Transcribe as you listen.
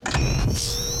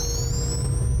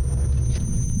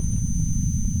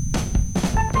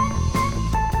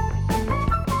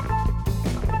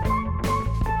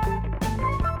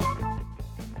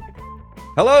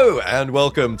Hello and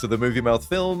welcome to the Movie Mouth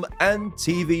Film and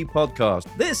TV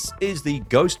Podcast. This is the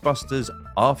Ghostbusters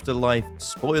Afterlife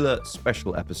spoiler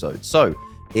special episode. So,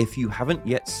 if you haven't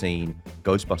yet seen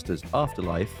Ghostbusters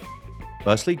Afterlife,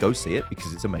 firstly, go see it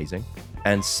because it's amazing.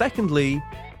 And secondly,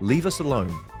 leave us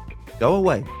alone. Go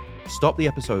away. Stop the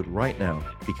episode right now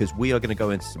because we are going to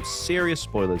go into some serious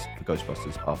spoilers for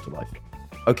Ghostbusters Afterlife.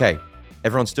 Okay,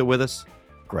 everyone still with us?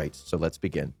 Great, so let's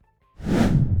begin.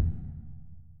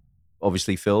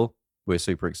 Obviously, Phil, we're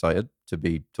super excited to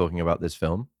be talking about this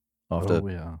film after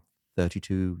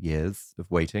 32 years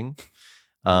of waiting.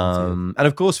 And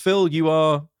of course, Phil, you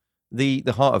are the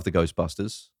heart of the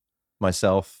Ghostbusters.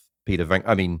 Myself,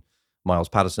 Miles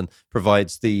Patterson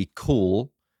provides the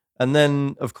call. And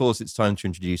then, of course, it's time to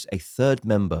introduce a third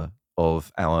member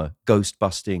of our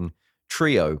ghost-busting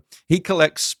trio. He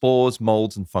collects spores,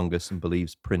 molds, and fungus and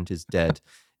believes print is dead.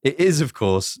 It is, of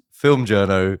course, film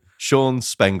journo Sean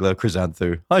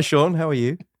Chrysanthou. Hi, Sean. How are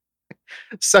you?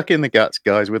 Suck in the guts,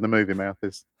 guys, with the movie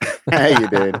mouthers. How you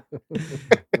doing?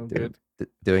 I'm good.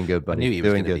 Doing good, buddy. I knew he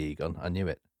was doing going to good. be Egon. I knew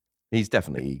it. He's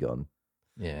definitely Egon.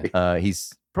 Yeah.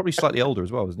 He's probably slightly older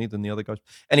as well, isn't he, than the other guys?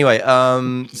 Anyway,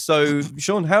 so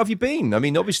Sean, how have you been? I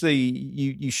mean, obviously,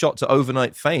 you shot to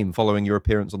overnight fame following your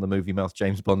appearance on the Movie Mouth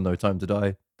James Bond No Time to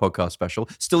Die podcast special.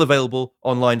 Still available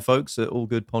online, folks, at all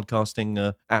good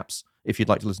podcasting apps if you'd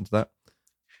like to listen to that.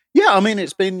 Yeah, I mean,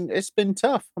 it's been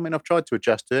tough. I mean, I've tried to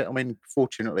adjust to it. I mean,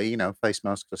 fortunately, face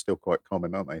masks are still quite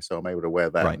common, aren't they? So I'm able to wear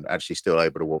that and actually still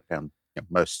able to walk down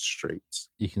most streets.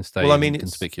 You can stay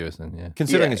conspicuous then, yeah.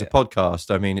 Considering it's a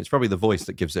podcast, I mean, it's probably the voice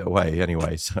that gives it away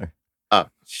anyway, so. Oh,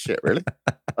 shit, really?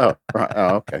 Oh, right.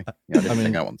 Oh, okay. Yeah, I didn't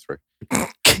think that one through.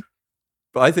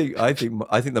 But I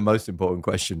think the most important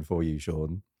question for you,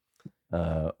 Sean,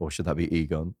 or should that be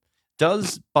Egon,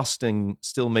 does busting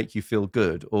still make you feel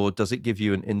good, or does it give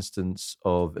you an instance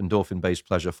of endorphin-based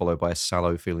pleasure followed by a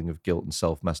sallow feeling of guilt and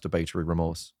self-masturbatory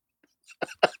remorse?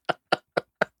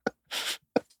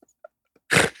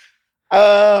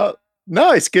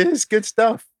 No, it's good. It's good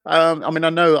stuff. I mean, I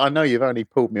know you've only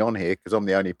pulled me on here because I'm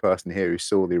the only person here who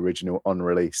saw the original on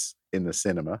release in the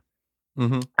cinema.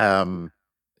 Mm-hmm.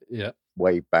 Yeah,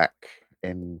 way back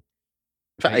in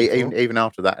fact, even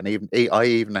after that, and I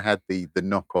even had the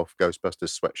knockoff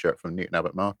Ghostbusters sweatshirt from Newton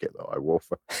Abbot Market that I wore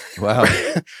for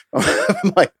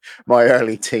my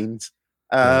early teens.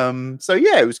 So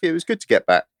yeah, it was good to get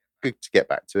back. Good to get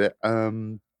back to it.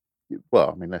 Well,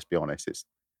 I mean, let's be honest, it's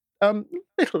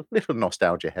little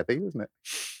nostalgia heavy, isn't it?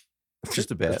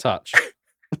 Just a bit. a touch.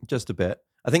 Just a bit.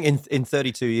 I think in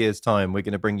 32 years' time, we're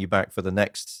going to bring you back for the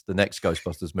next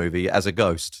Ghostbusters movie as a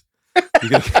ghost.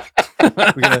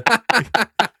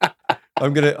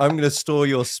 I'm gonna store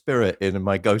your spirit in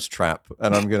my ghost trap,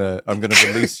 and I'm gonna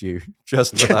release you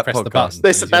just for that podcast.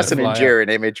 That's an enduring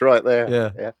image right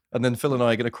there. Yeah. And then Phil and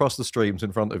I are gonna cross the streams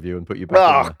in front of you and put you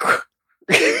back.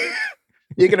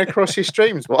 You're gonna cross your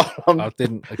streams while I'm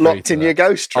locked in your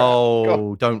ghost trap.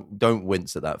 Oh, don't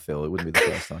wince at that, Phil. It wouldn't be the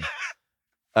first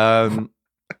time.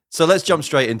 So let's jump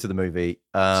straight into the movie.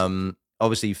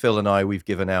 Obviously, Phil and I, we've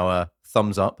given our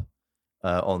thumbs up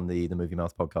on the Movie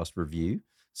Mouth podcast review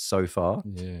so far.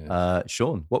 Yeah.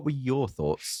 Sean, what were your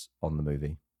thoughts on the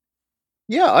movie?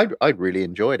 Yeah, I really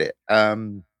enjoyed it. I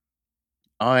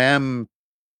am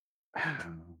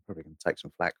probably going to take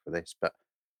some flack for this, but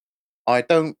I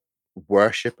don't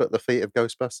worship at the feet of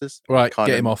Ghostbusters. Right, get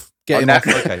him off. Get him off.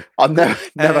 Okay. I'm never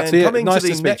coming nice to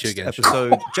the to next speak to you again.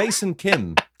 episode, Jason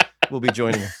Kim will be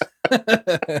joining us.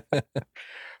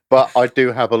 But I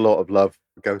do have a lot of love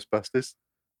for Ghostbusters.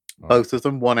 Both of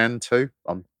them, 1 and 2.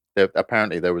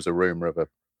 Apparently, there was a rumor of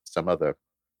some other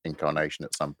incarnation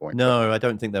at some point. No, I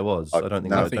don't think there was. I don't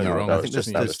think. I think you're wrong. I think there's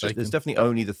definitely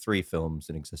only the 3 films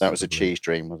in existence. That was a cheese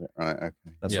dream, was it? Right. Okay.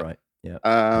 That's right. Yeah.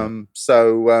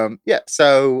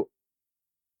 So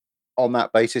on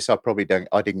that basis, I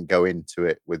didn't go into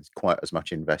it with quite as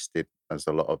much invested as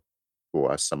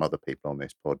as some other people on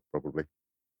this pod probably.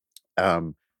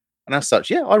 And as such,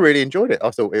 yeah, I really enjoyed it.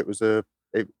 I thought it was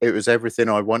it was everything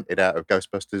I wanted out of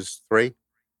Ghostbusters 3,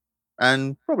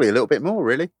 and probably a little bit more,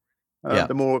 really.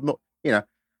 The more,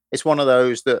 it's one of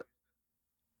those that,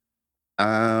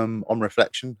 on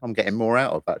reflection, I'm getting more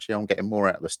out of. Actually, I'm getting more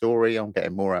out of the story. I'm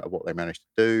getting more out of what they managed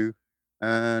to do,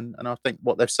 and I think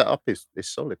what they've set up is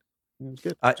solid. It was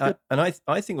good. I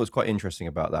think what's quite interesting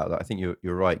about that I think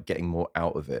you're right, getting more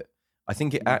out of it. I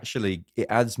think it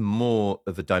adds more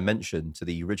of a dimension to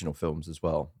the original films as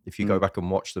well. If you go back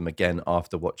and watch them again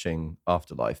after watching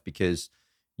Afterlife, because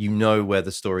you know where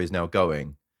the story is now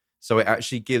going. So it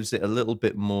actually gives it a little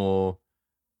bit more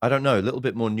I don't know, a little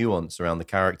bit more nuance around the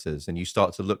characters, and you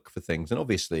start to look for things. And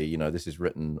obviously, you know, this is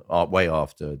written way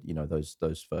after, you know,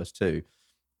 those first two.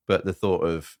 But the thought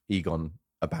of Egon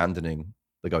abandoning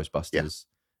the Ghostbusters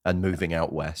and moving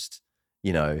out west,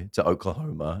 you know, to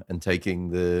Oklahoma and taking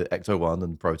the Ecto-1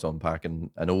 and Proton Pack and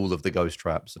all of the ghost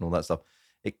traps and all that stuff,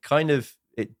 it kind of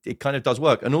does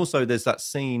work. And also, there's that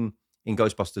scene in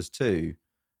Ghostbusters 2,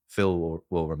 Phil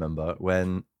will remember,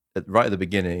 when right at the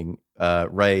beginning,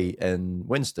 Ray and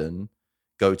Winston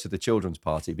go to the children's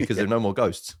party because there are no more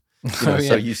ghosts. You know,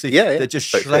 so you see, they're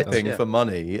just schlepping for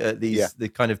money at these the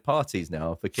kind of parties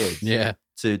now for kids.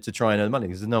 To try and earn money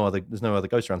because there's no other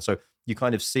ghosts around. So you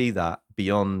kind of see that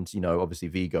beyond, you know, obviously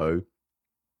Vigo.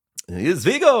 It's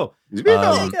Vigo. It's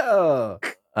Vigo.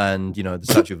 And you know, the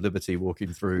Statue of Liberty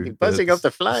walking through, buzzing up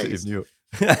the flags.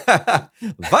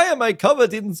 Why am I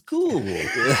covered in school?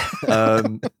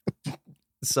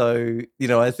 So, you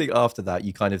know, I think after that,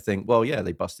 you kind of think, well, yeah,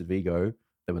 they busted Vigo.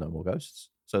 There were no more ghosts.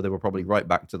 So they were probably right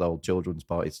back to the old children's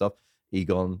party stuff.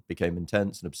 Egon became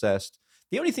intense and obsessed.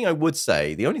 The only thing I would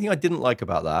say, the only thing I didn't like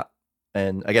about that,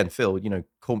 and again, Phil, you know,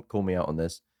 call me out on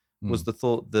this, was the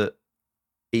thought that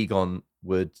Egon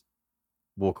would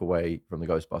walk away from the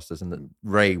Ghostbusters and that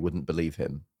Ray wouldn't believe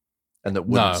him and that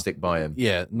wouldn't stick by him.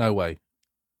 Yeah, no way.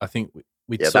 I think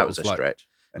we that was a stretch.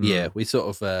 Yeah, we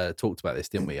sort of talked about this,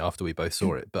 didn't we, after we both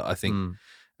saw it? But I think,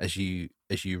 as you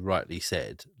rightly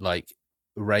said, like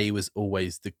Ray was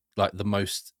always the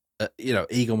most, you know,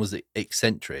 Egon was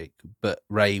eccentric, but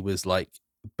Ray was like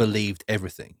believed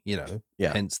everything, you know.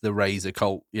 Hence the Ray's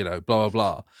occult, you know, blah blah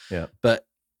blah. Yeah. But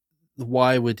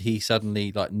why would he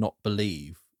suddenly like not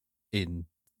believe in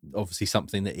obviously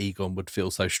something that Egon would feel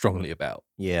so strongly about?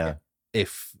 Yeah.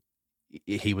 If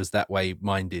he was that way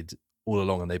minded all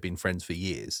along and they've been friends for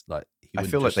years, like I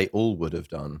feel like they all would have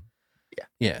done.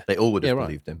 Yeah. They all would have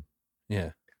believed him.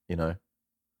 Yeah. You know.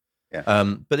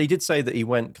 Yeah. But he did say that he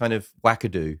went kind of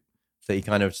wackadoo, that he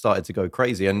kind of started to go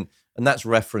crazy, and that's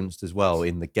referenced as well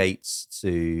in the gates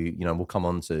to, you know, we'll come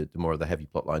on to more of the heavy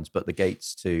plot lines, but the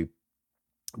gates to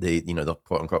the, you know, the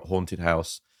quote unquote haunted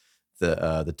house,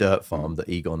 the dirt farm that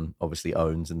Egon obviously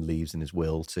owns and leaves in his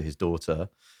will to his daughter,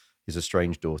 his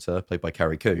estranged daughter, played by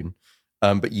Carrie Coon.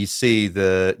 But you see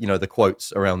the, you know, the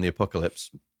quotes around the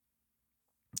apocalypse,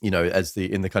 you know, as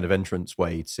in the kind of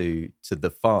entranceway to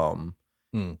the farm.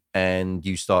 And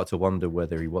you start to wonder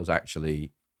whether he was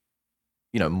actually,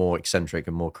 you know, more eccentric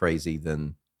and more crazy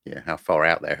than... how far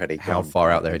out there had he gone? How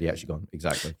far out there had he actually gone?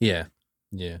 Exactly. Yeah.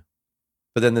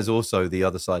 But then there's also the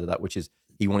other side of that, which is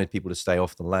he wanted people to stay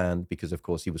off the land because, of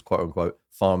course, he was quote unquote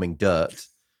farming dirt,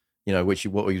 you know, which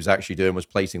what he was actually doing was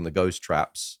placing the ghost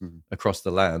traps across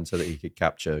the land so that he could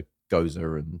capture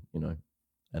Gozer and, you know,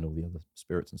 and all the other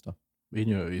spirits and stuff. He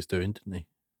knew what he was doing, didn't he?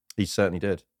 He certainly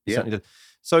did. He certainly did.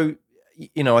 So,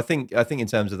 you know, I think in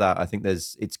terms of that, I think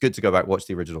it's good to go back, watch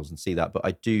the originals and see that. But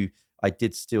I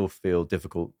did still feel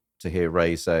difficult to hear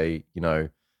Ray say, you know,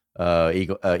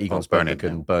 Egon Spengler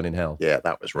can burn in hell. Yeah,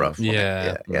 that was rough.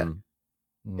 Yeah.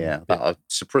 I'm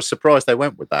surprised they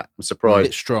went with that. I'm surprised. A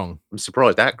bit strong. I'm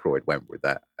surprised Aykroyd went with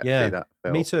that. Yeah, that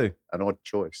me too. An odd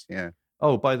choice. Yeah.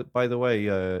 Oh, by the way,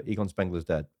 Egon Spengler's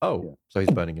dead. Oh, so he's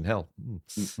burning in hell.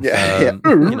 Yeah.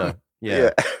 You know.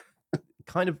 Yeah.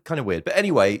 kind of weird, but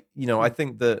anyway, you know, I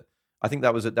think that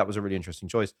was a really interesting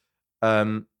choice.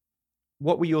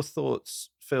 What were your thoughts,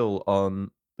 Phil,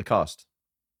 on the cast?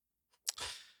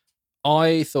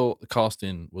 I thought the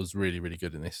casting was really, really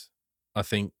good in this. I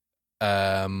think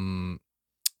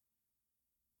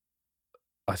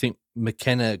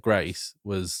McKenna Grace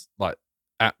was like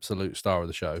absolute star of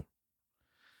the show.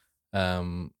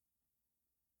 And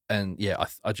yeah,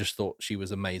 I just thought she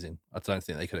was amazing. I don't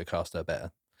think they could have cast her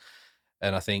better.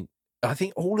 And I think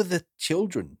all of the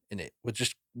children in it were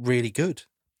just really good.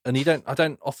 And I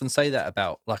don't often say that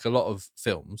about like a lot of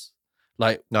films.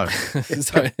 Like no,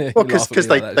 well, because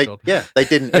they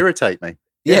didn't irritate me.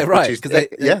 Yeah, right. Because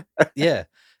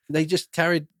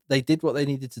they did what they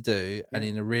needed to do, and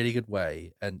in a really good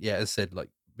way. And yeah, as I said, like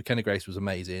McKenna Grace was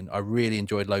amazing. I really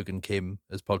enjoyed Logan Kim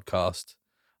as podcast.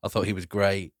 I thought he was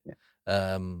great. Yeah.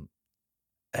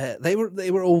 They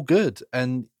were all good,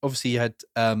 and obviously you had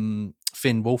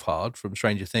Finn Wolfhard from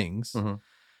Stranger Things,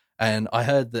 and I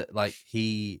heard that like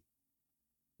he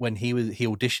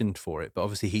auditioned for it, but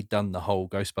obviously he'd done the whole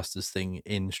Ghostbusters thing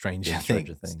in Stranger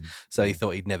Things. So he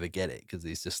thought he'd never get it because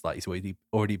he's just like he's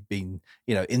already been,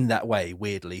 you know, in that way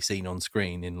weirdly seen on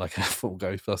screen in like a full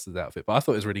Ghostbusters outfit. But I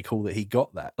thought it was really cool that he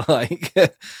got that. Like,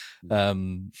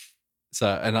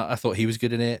 so and I thought he was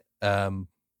good in it.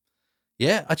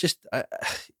 Yeah,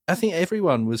 I think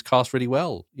everyone was cast really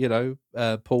well. You know,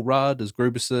 Paul Rudd as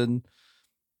Gruberson.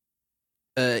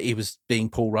 He was being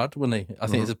Paul Rudd, wasn't he? I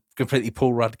think it's a completely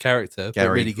Paul Rudd character, Gary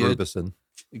but really good. Gruberson.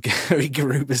 Gary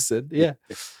Gruberson, yeah.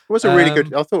 It was a really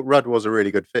good. I thought Rudd was a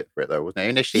really good fit for it, though, wasn't he?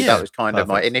 Initially, that was kind of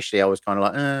my. Initially, I was kind of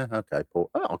like, okay, Paul.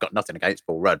 I've got nothing against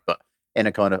Paul Rudd, but in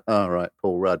a kind of, right,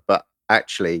 Paul Rudd. But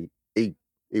actually, he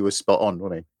was spot on,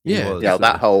 wasn't he? Yeah, you know,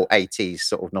 that whole 80s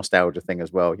sort of nostalgia thing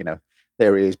as well. You know,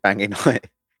 there he is banging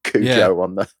like Cujo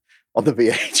on the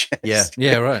VHS.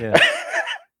 Yeah, right. Yeah.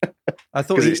 I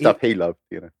thought it's stuff he loved,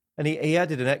 you know. And he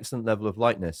added an excellent level of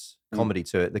lightness, comedy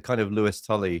to it. The kind of Lewis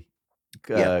Tully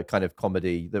kind of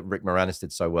comedy that Rick Moranis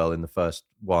did so well in the first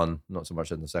one, not so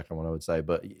much in the second one, I would say,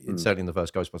 but certainly in the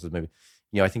first Ghostbusters movie.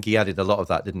 You know, I think he added a lot of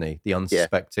that, didn't he? The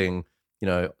unsuspecting, you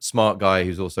know, smart guy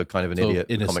who's also kind of an idiot,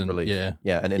 comic relief.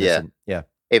 Yeah, an innocent. Yeah.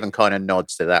 Even kind of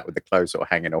nods to that with the clothes sort of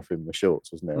hanging off him, the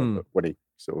shorts, wasn't it? When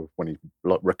he's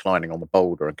reclining on the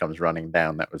boulder and comes running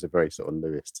down, that was a very sort of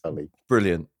Lewis Tully.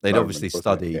 Brilliant. They'd obviously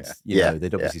studied,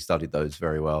 they'd obviously studied those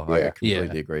very well. I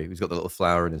completely agree. He's got the little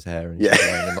flower in his hair and he's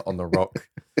lying on the rock.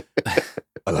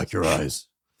 I like your eyes.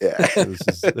 Yeah. It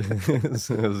was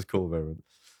a cool moment.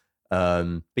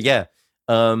 But yeah.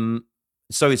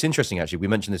 So it's interesting, actually. We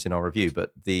mentioned this in our review,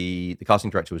 but the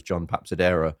casting director was John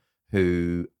Papsadera,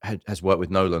 who has worked with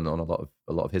Nolan on a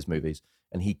lot of his movies,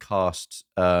 and he cast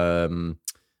a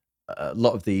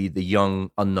lot of the young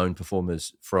unknown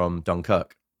performers from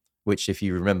Dunkirk, which, if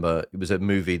you remember, it was a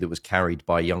movie that was carried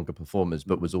by younger performers,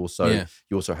 but was also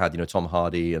you also had, you know, Tom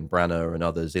Hardy and Branagh and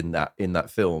others in that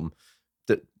film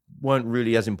that weren't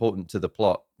really as important to the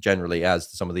plot generally as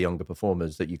some of the younger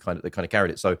performers that kind of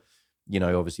carried it. So, you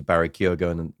know, obviously Barry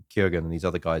Keoghan and these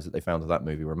other guys that they found in that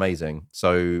movie were amazing.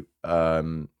 So,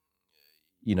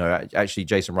 you know, actually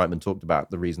Jason Reitman talked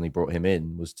about the reason he brought him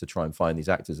in was to try and find these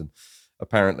actors. And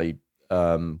apparently,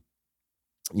 you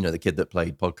know, the kid that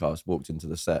played Podcast walked into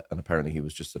the set and apparently he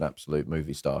was just an absolute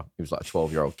movie star. He was like a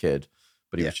 12-year-old kid,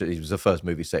 but he was the first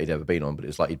movie set he'd ever been on, but it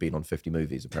was like he'd been on 50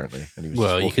 movies apparently. And he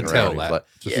was you can tell that.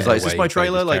 He's like, is this my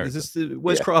trailer? Like, is this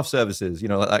where's craft services? You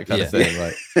know, like that kind of thing.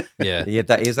 Like, he had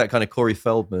that kind of Corey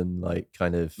Feldman, like,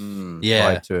 kind of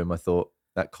vibe to him. I thought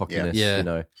that cockiness, you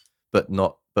know,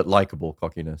 but likable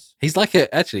cockiness. He's like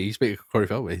actually, you speak of Corey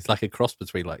Feldman, he's like a cross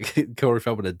between like Corey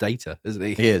Feldman and Data, isn't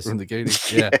he? He is. From the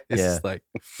Goonies. It's like,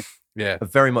 a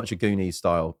very much a Goonies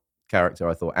style character,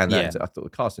 I thought. And I thought the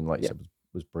casting, like you said,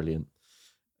 was brilliant.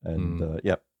 And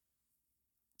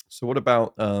so what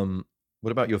about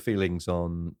your feelings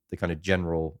on the kind of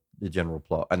general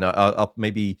plot? And I'll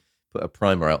maybe put a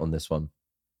primer out on this one.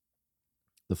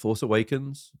 The Force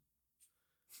Awakens.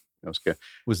 That was good.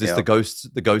 Was this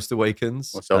the Ghost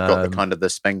Awakens? Well, so I've got the kind of the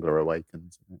Spengler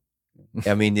Awakens.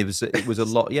 I mean, it was a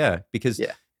lot, because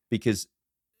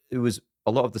it was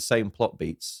a lot of the same plot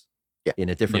beats in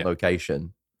a different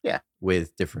location,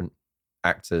 with different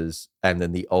actors, and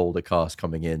then the older cast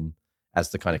coming in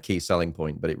as the kind of key selling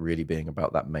point, but it really being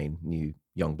about that main new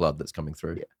young blood that's coming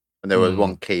through. Yeah. And there was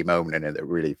one key moment in it that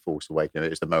really Force Awakens. It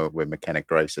was the moment where McKenna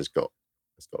Grace has got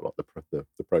like the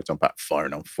proton pack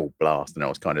firing on full blast, and I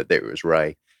was kind of, it was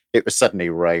Ray. It was suddenly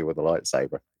Ray with a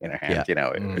lightsaber in her hand. You know,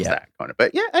 it was that kind of.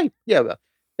 But I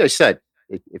said,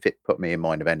 if it put me in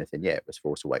mind of anything, it was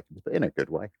Force Awakens, but in a good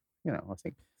way. You know, I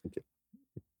think it.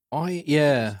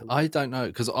 I don't know,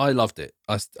 because I loved it.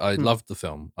 I loved the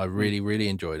film. I really, really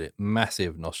enjoyed it.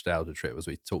 Massive nostalgia trip, as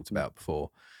we talked about before.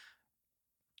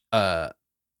 I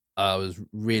was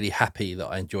really happy that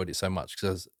I enjoyed it so much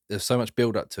because there's so much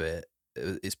build up to it.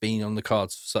 It's been on the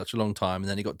cards for such a long time, and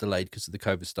then it got delayed because of the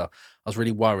COVID stuff. I was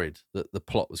really worried that the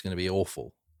plot was going to be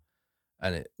awful,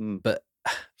 but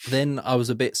then I was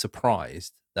a bit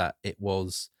surprised that it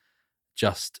was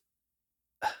just,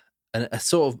 and a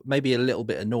sort of maybe a little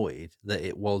bit annoyed that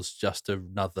it was just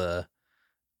another.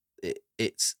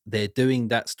 They're doing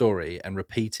that story and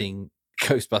repeating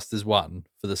Ghostbusters 1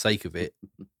 for the sake of it,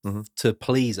 to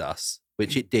please us,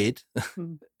 which it did.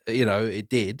 You know, it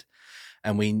did.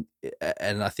 And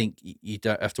I think you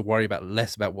don't have to worry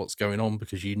less about what's going on,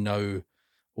 because you know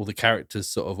all the characters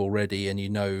sort of already, and you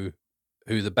know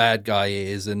who the bad guy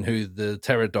is and who the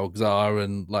terror dogs are,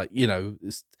 and like, you know,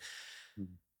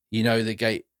 you know the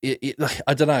gate.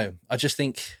 I don't know. I just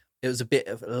think it was a bit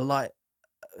of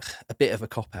a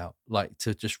cop out, like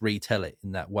to just retell it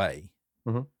in that way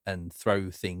and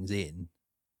throw things in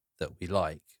that we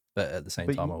like. But at the same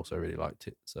time, I also really liked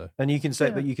it. So, and you can say,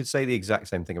 but you could say the exact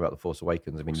same thing about The Force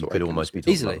Awakens. I mean, you could almost be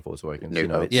talking about The Force Awakens. You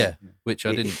know, which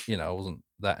I didn't, you know, I wasn't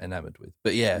that enamored with.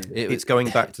 But it's going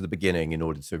back to the beginning in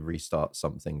order to restart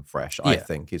something fresh. I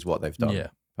think is what they've done.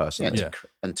 Personally,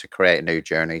 and to create new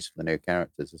journeys for the new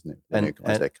characters, isn't it? The new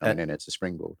guys that are coming in, it's a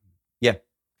springboard. Yeah,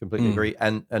 completely agree.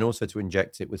 And also to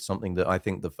inject it with something that I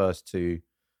think the first two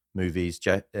movies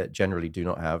generally do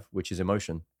not have, which is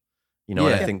emotion. And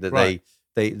I think that they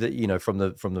you know, from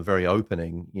the very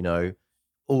opening,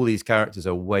 all these characters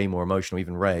are way more emotional.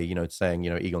 Even Ray, saying,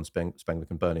 Egon Spengler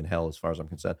can burn in hell, as far as I'm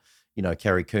concerned.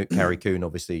 Carrie Coon,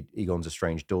 obviously Egon's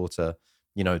estranged daughter,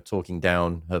 talking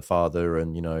down her father,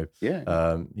 and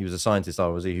he was a scientist.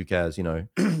 Was he? Who cares?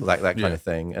 That kind of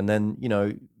thing. And then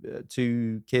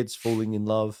two kids falling in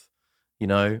love,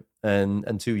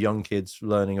 and two young kids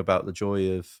learning about the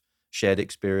joy of shared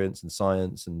experience and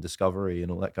science and discovery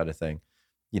and all that kind of thing.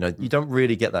 You don't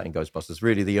really get that in Ghostbusters.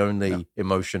 Really, the only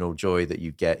emotional joy that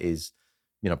you get is,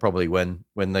 probably when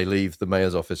they leave the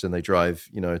mayor's office and they drive,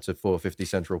 to 450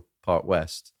 Central Park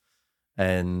West,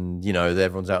 and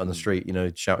everyone's out on the street,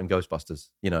 shouting Ghostbusters,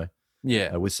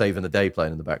 with Saving the Day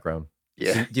playing in the background.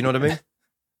 Yeah, do you know what I mean?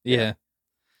 Yeah.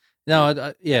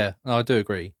 No, I do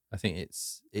agree. I think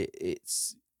it's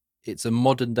a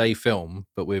modern day film,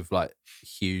 but with like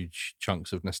huge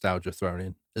chunks of nostalgia thrown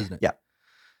in, isn't it? Yeah.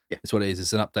 It's what it is.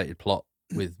 It's an updated plot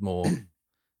with more,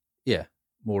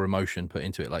 more emotion put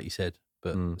into it, like you said,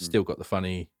 but still got the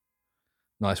funny,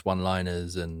 nice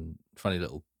one-liners and funny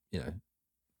little,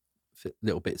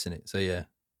 little bits in it. So yeah,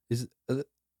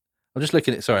 I'm just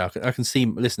looking at. Sorry, I can see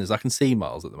listeners. I can see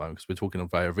Miles at the moment because we're talking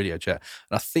via video chat,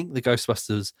 and I think the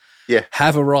Ghostbusters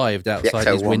have arrived outside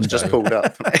his window. Just pulled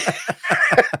up.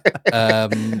 I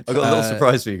got a little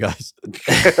surprise for you guys.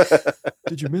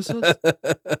 Did you miss us?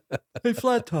 Hey,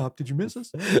 Flat Top, did you miss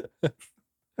us?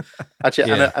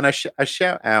 Actually, and a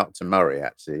shout out to Murray.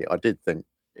 Actually, I did think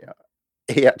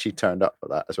he actually turned up for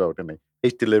that as well, didn't he?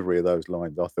 His delivery of those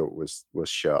lines, I thought was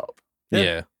sharp.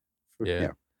 Yeah.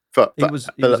 For he was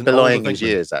belying his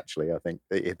years, actually, I think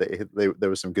there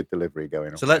was some good delivery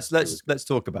going on. So let's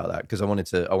talk about that, because I wanted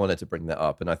to bring that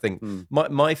up, and I think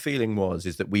my feeling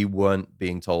is that we weren't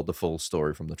being told the full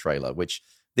story from the trailer. Which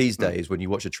these days, when you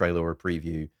watch a trailer or a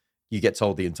preview, you get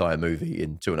told the entire movie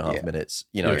in 2.5 minutes.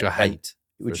 Which I hate.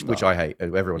 Which I hate.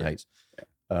 Everyone hates.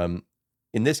 Yeah.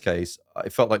 In this case, I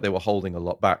felt like they were holding a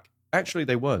lot back. Actually,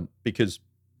 they weren't, because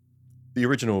the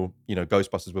original,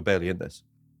 Ghostbusters were barely in this.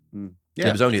 Yeah,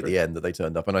 it was only at the end that they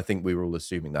turned up, and I think we were all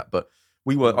assuming that. But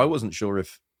I wasn't sure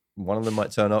if one of them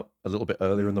might turn up a little bit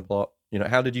earlier in the plot.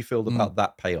 How did you feel about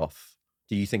that payoff?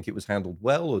 Do you think it was handled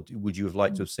well, or would you have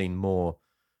liked to have seen more,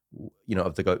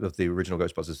 of the original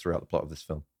Ghostbusters throughout the plot of this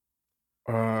film?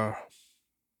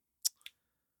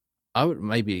 I would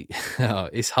maybe.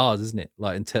 It's hard, isn't it?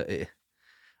 Like,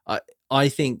 I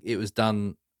think it was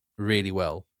done really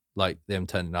well. Like them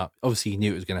turning up. Obviously, you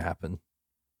knew it was going to happen.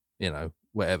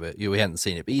 Whatever. We hadn't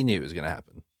seen it, but you knew it was going to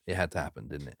happen. It had to happen,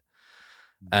 didn't it?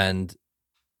 And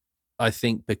I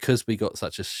think because we got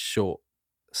such a short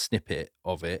snippet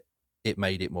of it, it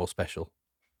made it more special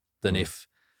than if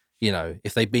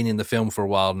they'd been in the film for a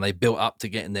while and they built up to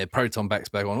getting their proton packs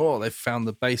back on. Oh, they've found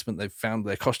the basement. They've found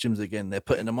their costumes again. They're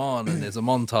putting them on, and there's a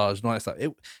montage and all that stuff.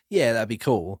 That'd be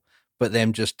cool. But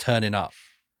them just turning up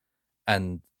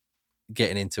and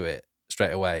getting into it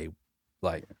straight away,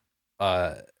 like,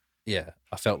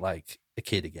 I felt like a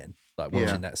kid again, like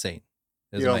watching that scene.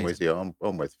 I'm with you.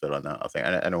 I'm with Phil on that, I think,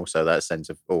 and also that sense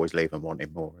of always leaving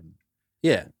wanting more, and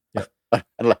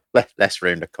and less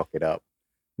room to cock it up.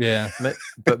 Yeah,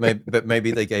 but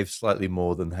maybe they gave slightly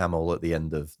more than Hamill at the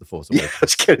end of The Force Awakens. I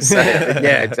was going to say,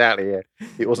 yeah, exactly. Yeah,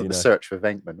 it wasn't the search for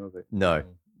Venkman, was it? No.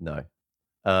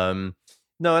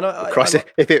 No, and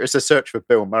if it was a search for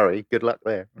Bill Murray, good luck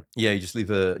there. Yeah, you just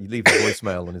leave a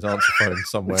voicemail on his answer phone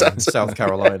somewhere in South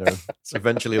Carolina. And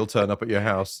eventually, he'll turn up at your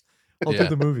house. I'll do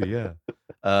the movie. Yeah.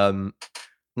 No,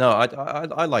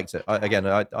 I liked it.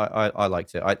 I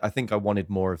liked it. I think I wanted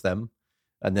more of them,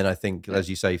 and then I think, as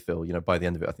you say, Phil, by the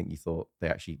end of it, I think you thought they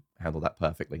actually handled that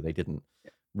perfectly. They didn't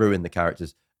ruin the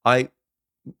characters. I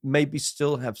maybe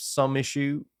still have some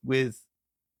issue with,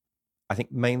 I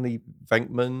think, mainly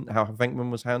Venkman, how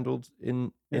Venkman was handled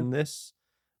in this,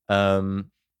 and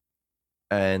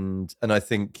I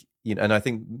think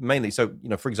mainly. So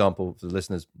for example, for the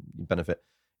listeners' benefit,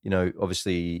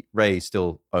 obviously Ray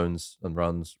still owns and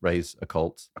runs Ray's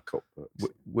occult.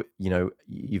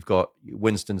 You've got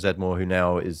Winston Zedmore, who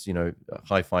now is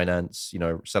high finance,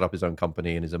 set up his own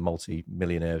company and is a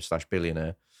multi-millionaire /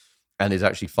 billionaire. And is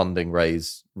actually funding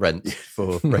Ray's rent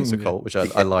for Ray's occult, which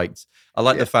I liked. I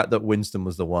like the fact that Winston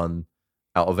was the one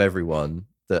out of everyone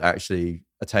that actually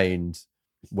attained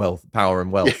power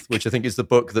and wealth, which I think is the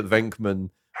book that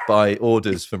Venkman buy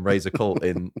orders from Ray's occult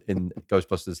in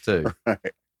Ghostbusters 2. Right.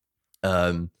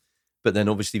 But then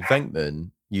obviously Venkman,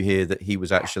 you hear that he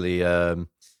was actually, what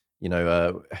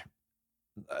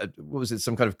was it?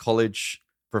 Some kind of college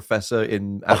professor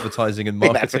in advertising and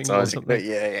marketing or something.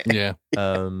 Yeah.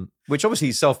 Which obviously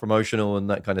is self-promotional and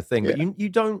that kind of thing, but you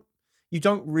don't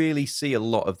really see a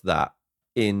lot of that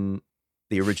in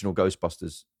the original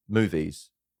Ghostbusters movies.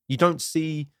 You don't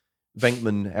see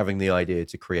Venkman having the idea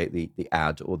to create the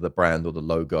ad or the brand or the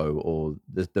logo or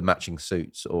the matching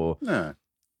suits or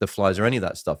the flyers or any of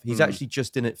that stuff. He's actually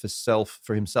just in it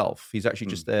for himself. He's actually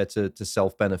just there to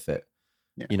self-benefit,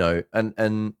 you know,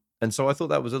 and so I thought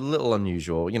that was a little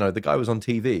unusual. You know, the guy was on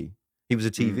TV. He was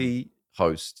a TV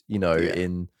host, you know,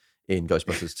 in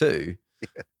Ghostbusters 2,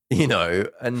 you know,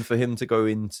 and for him to go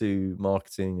into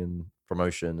marketing and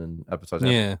promotion and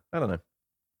advertising, I don't know.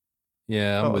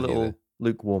 Yeah, I'm a little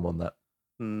lukewarm on that.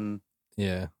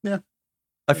 Yeah.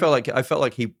 I felt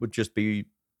like he would just be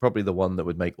probably the one that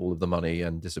would make all of the money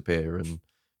and disappear and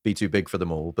be too big for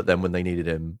them all. But then when they needed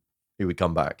him, he would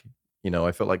come back. You know,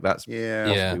 I felt like that's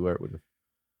possibly where it would have.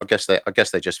 I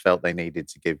guess they just felt they needed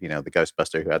to give, you know, the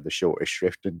Ghostbuster who had the shortest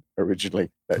shrift and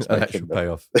originally an actual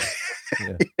payoff.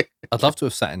 I'd love to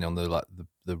have sat in on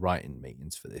the writing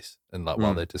meetings for this, and like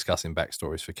while they're discussing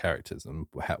backstories for characters and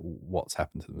what's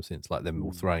happened to them since, like them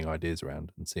all throwing ideas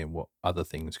around and seeing what other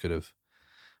things could have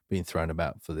been thrown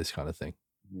about for this kind of thing.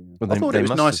 Well, I thought it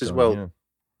was nice as well.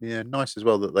 Yeah, nice as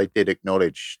well that they did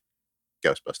acknowledge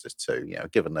Ghostbusters 2. You know,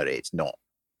 given that it's not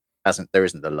there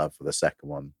isn't the love for the second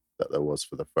one that there was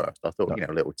for the first. I thought, you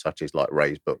know, little touches like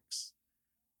Ray's books,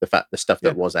 the stuff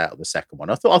that was out of the second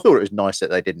one. I thought it was nice that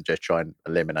they didn't just try and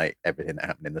eliminate everything that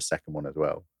happened in the second one as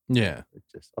well. Yeah,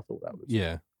 I thought that was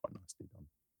quite nicely done.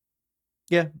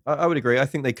 Yeah, I would agree. I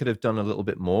think they could have done a little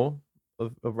bit more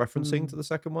of referencing to the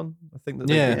second one. I think that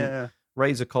they didn't.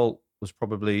 Ray's occult was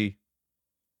probably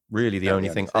really the only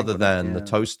thing other than the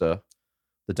toaster,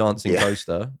 the dancing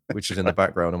toaster, which is in the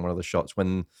background in one of the shots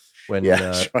when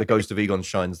the ghost of Egon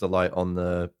shines the light on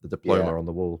the diploma on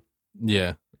the wall.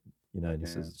 Yeah. You know, and he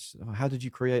says, "How did you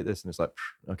create this?" And it's like,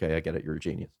 okay, I get it. You're a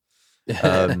genius.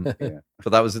 But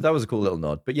that was a cool little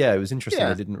nod. But yeah, it was interesting.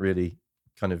 I didn't really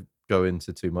kind of go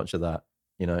into too much of that,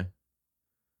 you know.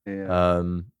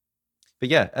 But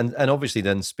yeah, and obviously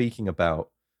then speaking about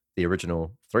the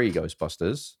original 3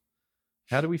 Ghostbusters,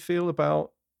 how do we feel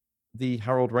about the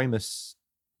Harold Ramis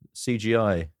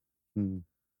CGI?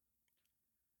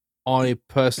 I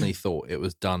personally thought it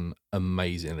was done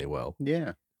amazingly well.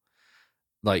 Yeah.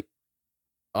 Like,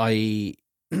 I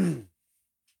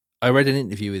read an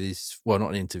interview with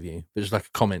not an interview, but just like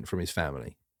a comment from his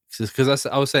family. Because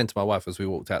I was saying to my wife as we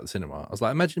walked out the cinema, I was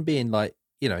like, imagine being like,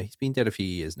 you know, he's been dead a few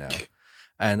years now.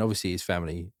 And obviously his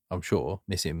family, I'm sure,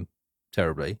 miss him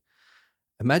terribly.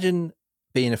 Imagine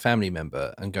being a family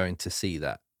member and going to see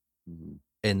that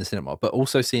in the cinema, but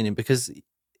also seeing him because,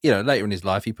 you know, later in his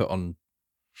life, he put on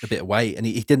a bit of weight and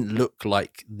he didn't look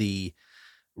like the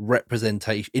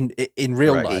representation in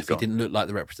real life. Egon. He didn't look like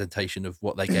the representation of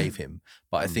what they gave him,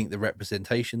 but I think the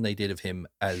representation they did of him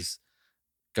as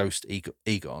Ghost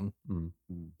Egon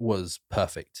was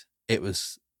perfect. It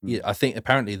was, I think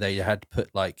apparently they had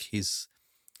put like his,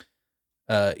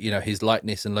 you know, his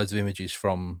likeness and loads of images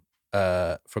from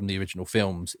the original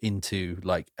films into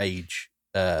like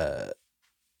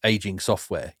aging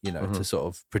software, you know, to sort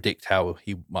of predict how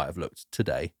he might have looked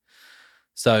today.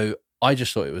 So I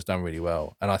just thought it was done really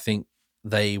well. And I think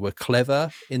they were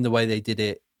clever in the way they did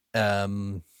it.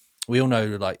 We all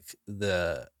know like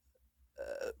the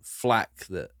flack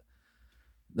that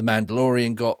the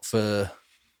Mandalorian got for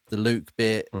the Luke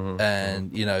bit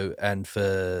and, you know, and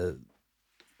for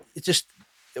it just,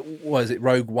 was it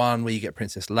Rogue One where you get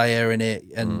Princess Leia in it?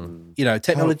 And, you know,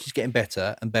 technology's getting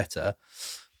better and better.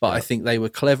 But I think they were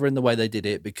clever in the way they did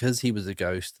it because he was a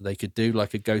ghost. They could do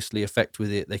like a ghostly effect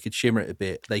with it. They could shimmer it a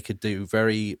bit. They could do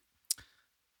very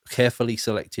carefully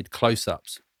selected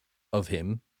close-ups of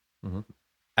him.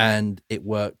 And it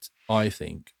worked, I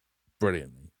think,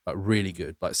 brilliantly. Like really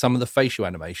good. Like some of the facial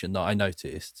animation that I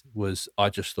noticed was, I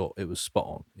just thought it was spot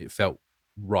on. It felt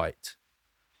right.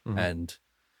 And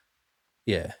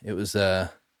yeah, it was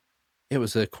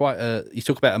quite a, you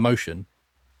talk about emotion,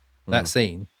 that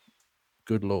scene.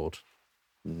 Good Lord.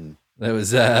 It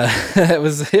was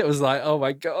it was like, oh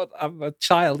my God, I'm a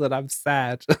child and I'm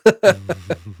sad.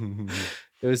 It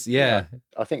was I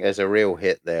think there's a real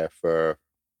hit there for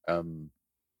I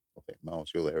think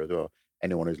Miles, you're there as well.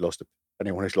 Anyone who's lost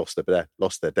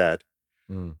their dad.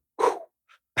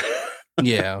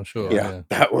 Yeah, I'm sure. Yeah.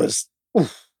 That was but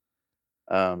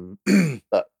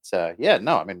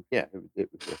no, I mean, it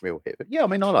was a real hit. But yeah, I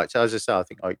mean, I liked it. As I say, I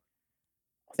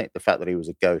think the fact that he was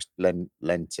a ghost lent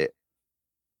it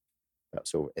that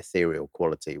sort of ethereal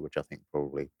quality, which I think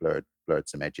probably blurred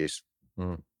some edges,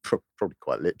 probably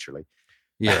quite literally.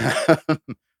 Yeah,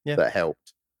 that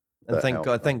helped. And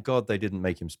thank God they didn't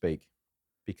make him speak,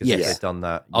 because if they'd done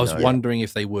that, I was wondering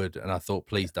if they would, and I thought,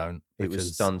 please don't. It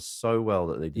was done so well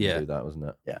that they didn't do that,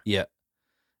 wasn't it?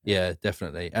 Yeah,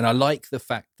 definitely. And I like the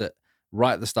fact that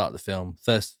right at the start of the film,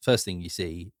 first thing you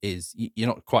see is you're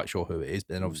not quite sure who it is,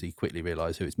 but then obviously you quickly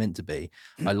realise who it's meant to be.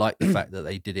 I like the fact that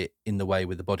they did it in the way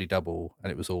with the body double,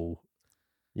 and it was all.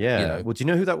 Yeah. Well, do you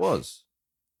know who that was?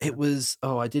 It was.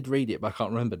 Oh, I did read it, but I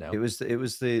can't remember now. It was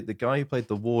the guy who played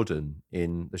the warden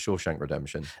in The Shawshank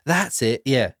Redemption. That's it.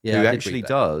 Yeah. Who actually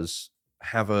does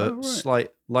have a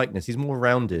slight likeness. He's more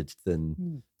rounded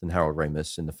than Harold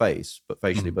Ramis in the face, but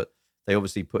facially. But they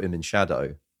obviously put him in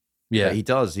shadow. Yeah, he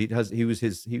does. He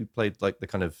played like the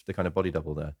kind of body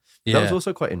double there. Yeah. That was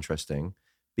also quite interesting,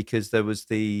 because there was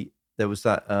the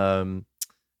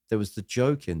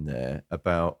joke in there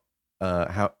about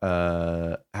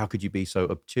how could you be so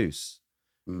obtuse,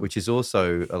 which is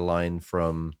also a line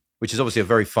from, which is obviously a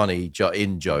very funny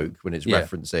joke when it's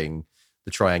referencing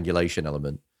the triangulation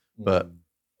element, but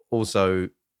also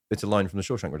it's a line from The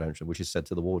Shawshank Redemption, which is said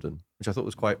to the warden, which I thought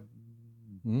was quite.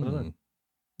 I don't know.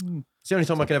 It's the only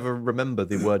time I can ever remember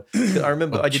the word. I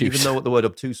remember obtuse. I didn't even know what the word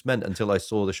obtuse meant until I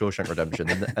saw The Shawshank Redemption,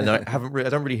 and I don't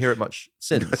really hear it much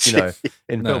since,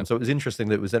 in film. So it was interesting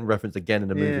that it was then referenced again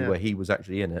in a movie where he was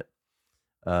actually in it.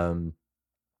 But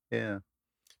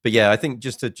yeah, I think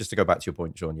just to go back to your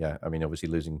point, Sean. Yeah, I mean, obviously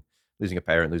losing a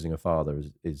parent, losing a father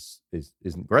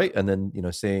isn't great, and then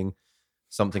seeing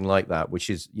something like that, which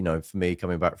is for me,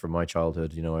 coming back from my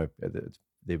childhood,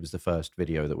 it was the first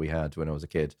video that we had when I was a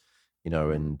kid.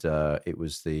 And it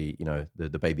was the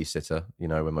babysitter,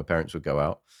 when my parents would go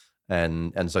out,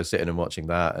 and so sitting and watching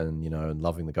that, and and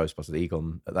loving the Ghostbusters.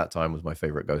 Egon at that time was my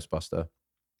favorite Ghostbuster,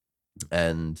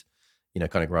 and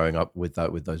kind of growing up with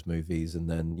those movies, and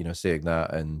then seeing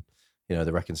that, and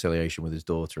the reconciliation with his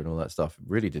daughter and all that stuff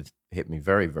really did hit me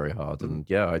very, very hard. And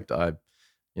I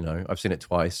I've seen it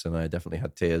twice, and I definitely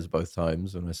had tears both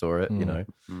times when I saw it.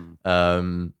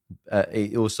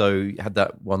 It also had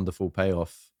that wonderful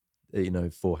payoff.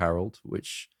 For Harold,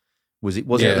 which wasn't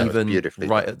even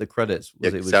right at the credits.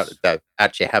 That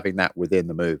actually having that within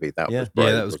the movie, that was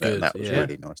great. That was good. That was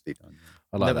really nicely done.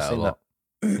 I like that a lot.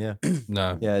 Yeah,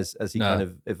 no, yeah, as he kind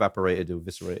of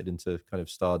eviscerated into kind of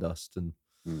stardust and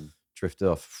drifted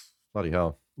off. Bloody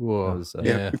hell! Whoa. Was,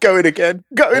 going again.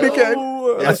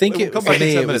 I think for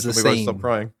me it was the scene. Stop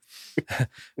crying.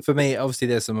 For me, obviously,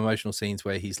 there's some emotional scenes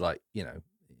where he's like,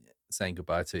 saying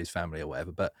goodbye to his family or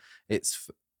whatever, but it's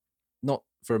not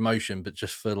for emotion, but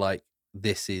just for like,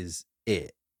 this is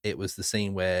it. It was the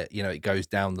scene where, it goes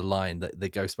down the line, that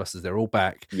the Ghostbusters, they're all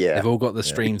back. Yeah. They've all got the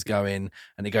streams going,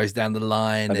 and it goes down the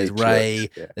line. And there's Ray,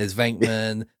 there's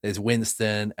Venkman, there's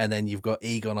Winston, and then you've got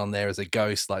Egon on there as a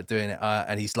ghost, like doing it.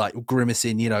 And he's like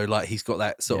grimacing, like he's got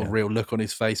that sort of real look on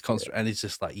his face. And it's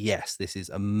just like, yes, this is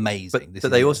amazing.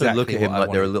 But they also look at him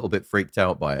like they're a little bit freaked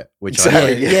out by it, which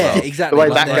exactly. Exactly. The way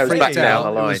that goes back down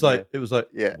the line. It was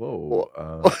like, whoa.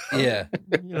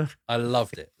 I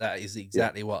loved it. That is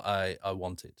exactly what I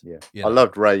wanted. Yeah, I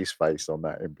loved Ray's face on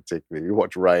that in particular. You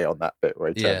watch Ray on that bit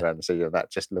where he turns around and see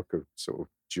that just look of sort of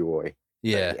joy.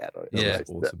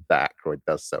 Awesome. That Aykroyd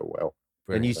does so well.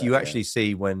 Brilliant. And you actually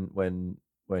see when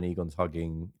Egon's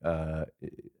hugging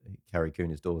Carrie Coon,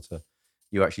 his daughter,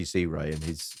 you actually see Ray,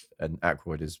 and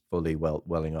Aykroyd is fully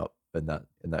welling up in that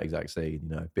exact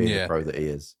scene. Being the pro that he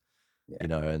is,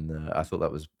 and I thought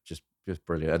that was just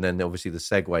brilliant. And then obviously the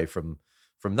segue from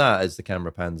that, as the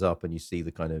camera pans up and you see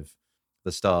the kind of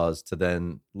the stars, to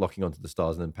then locking onto the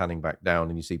stars and then panning back down,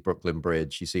 and you see Brooklyn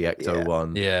Bridge, you see Ecto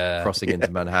One crossing into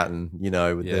Manhattan,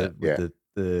 with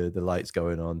the lights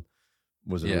going on,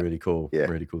 was a really cool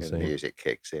scene. The music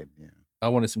kicks in. I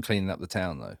wanted some cleaning up the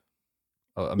town though.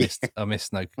 I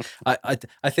missed no. I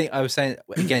think I was saying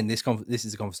again, this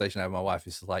is a conversation I had with my wife.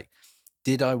 It's like,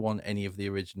 did I want any of the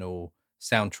original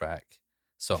soundtrack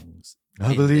songs?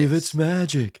 I believe it's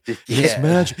magic. It's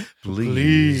magic.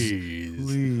 Please.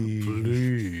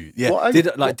 Yeah.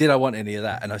 Did I want any of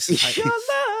that? And I was like,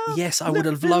 yes, I would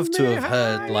have loved to have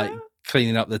heard like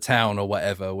cleaning up the town or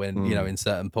whatever when in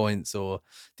certain points or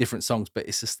different songs. But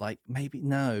it's just like,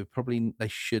 probably they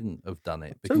shouldn't have done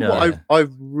it. Because I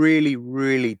really,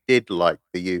 really did like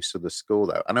the use of the score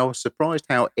though, and I was surprised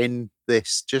how in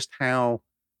this just how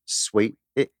sweet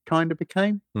it kind of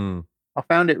became. I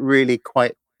found it really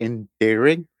quite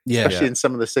endearing, especially in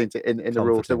some of the scenes in the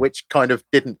rules, which kind of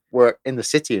didn't work in the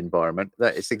city environment.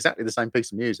 That it's exactly the same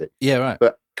piece of music,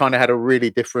 but kind of had a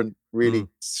really different, really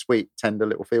sweet, tender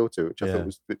little feel to it, which I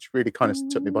thought which really kind of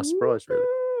took me by surprise. Really,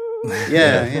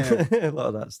 a lot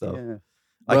of that stuff.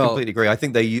 I completely agree. I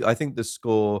think the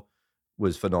score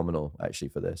was phenomenal actually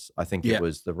for this. I think it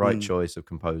was the right choice of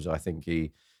composer. I think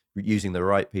he using the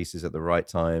right pieces at the right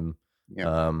time,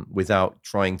 without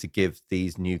trying to give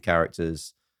these new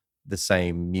characters the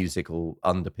same musical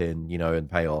underpin, and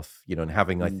payoff, and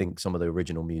having, I think, some of the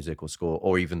original music or score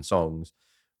or even songs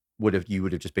you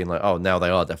would have just been like, oh, now they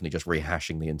are definitely just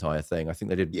rehashing the entire thing. I think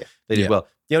they did well.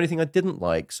 The only thing I didn't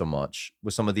like so much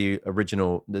was some of the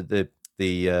original the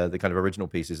kind of original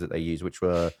pieces that they used, which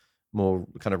were more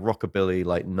kind of rockabilly,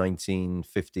 like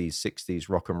 1950s, 60s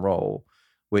rock and roll,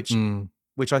 which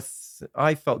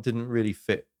I felt didn't really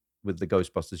fit with the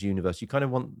Ghostbusters universe. You kind of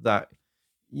want that,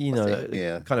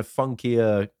 kind of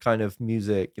funkier kind of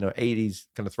music, 80s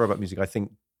kind of throwback music. I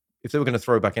think if they were going to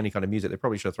throw back any kind of music, they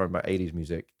probably should have thrown back 80s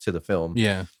music to the film.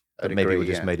 Yeah. But maybe it would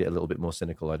just made it a little bit more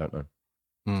cynical. I don't know.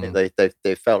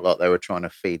 They felt like they were trying to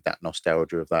feed that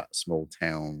nostalgia of that small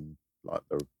town, like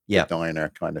the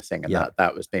diner kind of thing. And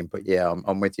that was being put. Yeah,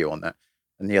 I'm with you on that.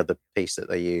 And the other piece that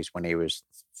they used when he was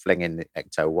flinging the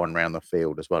Ecto-1 around the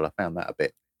field as well, I found that a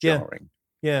bit jarring.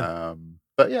 Yeah.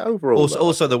 But yeah, overall.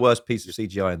 Also the worst piece of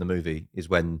CGI in the movie is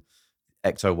when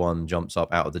Ecto-1 jumps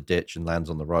up out of the ditch and lands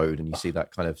on the I and you see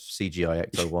that kind of CGI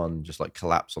Ecto-1 just like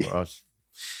collapse on the road.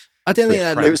 I don't think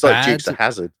that it was like Dukes of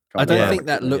Hazzard. I don't think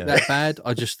that looked that bad.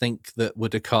 I just think that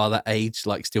would a car that age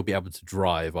like still be able to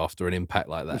drive after an impact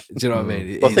like that? Do you know what I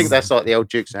mean? I think that's like the old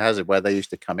Dukes of Hazzard where they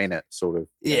used to come in at sort of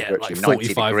like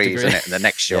 90 degrees in it, and the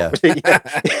next shot,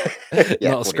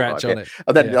 not a scratch on it,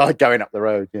 and then going up the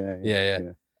road. Yeah.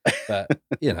 But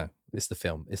it's the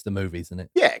film, it's the movie, isn't it?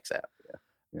 Yeah, exactly. Yeah.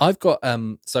 I've got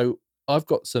I've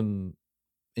got some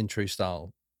in true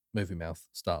style, movie mouth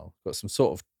style. Got some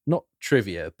sort of not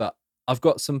trivia, but I've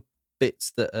got some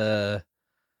bits that are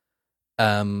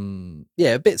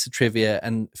bits of trivia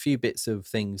and a few bits of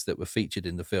things that were featured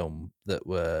in the film that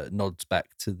were nods back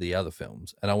to the other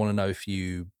films. And I want to know if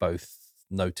you both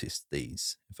noticed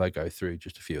these. If I go through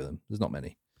just a few of them, there's not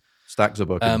many. Stacks of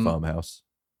book in the farmhouse.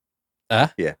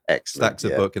 Yeah, excellent. Stacks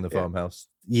of book in the farmhouse.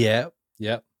 Yeah.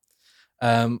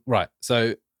 Right.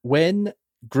 So when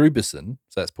Gruberson,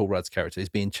 so that's Paul Rudd's character, is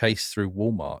being chased through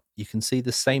Walmart, you can see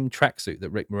the same tracksuit that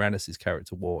Rick Moranis'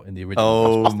 character wore in the original.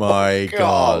 Oh my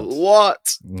God.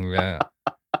 What? Yeah.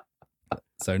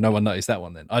 So no one noticed that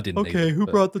one then. I didn't. Okay, who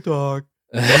brought the dog?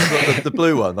 the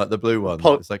blue one, like the blue one.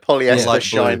 It's like polyester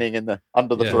shining in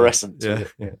under the fluorescent.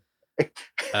 Yeah.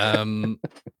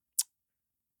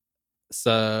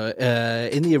 So,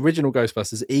 in the original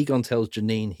Ghostbusters, Egon tells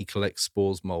Janine he collects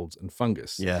spores, molds, and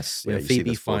fungus. Yes. When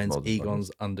Phoebe finds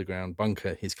Egon's underground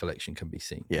bunker, his collection can be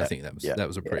seen. Yeah. I think that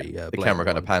was a pretty. The camera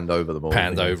kind of panned over them all.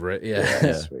 Over it.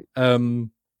 Yeah. Sweet.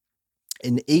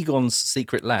 In Egon's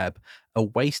secret lab, a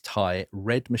waist-high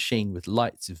red machine with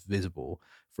lights is visible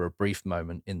for a brief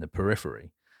moment in the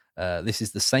periphery. This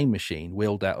is the same machine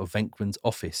wheeled out of Venkman's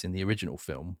office in the original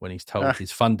film when he's told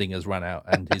his funding has run out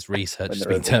and his research has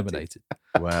been terminated.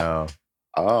 Wow.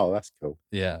 Oh, that's cool.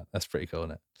 Yeah, that's pretty cool,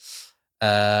 isn't it?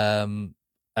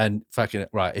 And fucking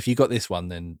right, if you got this one,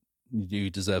 then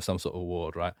you deserve some sort of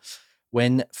award, right?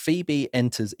 When Phoebe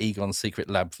enters Egon's secret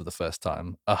lab for the first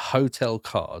time, a hotel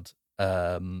card,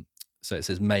 so it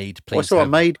says "Maid, please." I saw a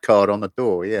maid card on the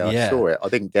door. Yeah, I saw it. I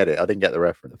didn't get it. I didn't get the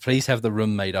reference. Please have the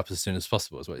room made up as soon as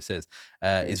possible, is what it says.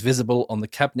 Is visible on the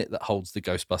cabinet that holds the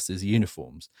Ghostbusters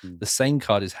uniforms. The same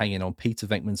card is hanging on Peter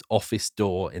Venkman's office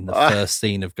door in the first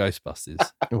scene of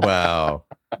Ghostbusters. Wow.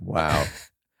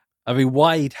 I mean,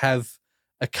 why he'd have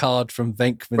a card from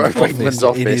Venkman's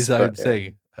office in his own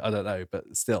thing? I don't know,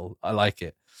 but still, I like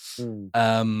it.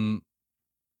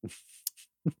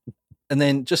 And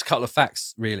then just a couple of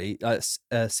facts, really.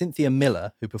 Cynthia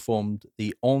Miller, who performed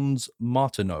the Ons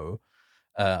Martineau,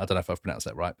 I don't know if I've pronounced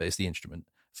that right, but it's the instrument,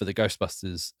 for the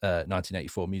Ghostbusters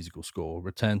 1984 musical score,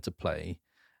 returned to play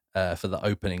for the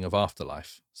opening of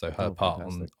Afterlife. So her part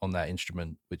on that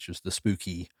instrument, which was the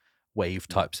spooky wave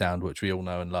type sound, which we all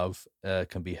know and love,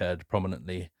 can be heard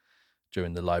prominently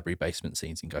during the library basement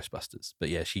scenes in Ghostbusters. But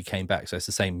yeah, she came back. So it's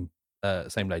the same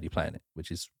lady playing it,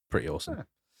 which is pretty awesome. Yeah.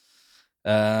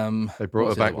 They brought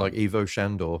her back like Evo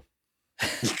Shandor.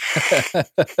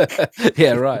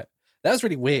 Yeah, right. That was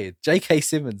really weird. J.K.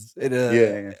 Simmons in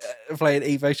playing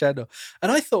Evo Shandor.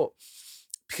 And I thought,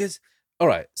 because, all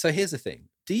right, so here's the thing.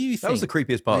 Do you think that was the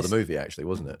creepiest part of the movie, actually,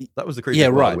 wasn't it? That was the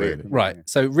creepiest part of the movie. Right.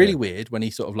 So really weird when he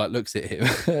sort of like looks at him,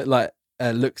 like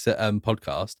looks at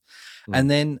podcast. And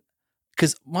then,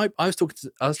 because I was talking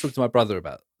to my brother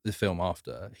about the film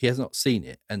after. He has not seen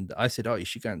it. And I said, oh, you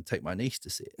should go and take my niece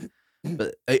to see it.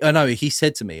 But I know he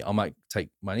said to me, I might take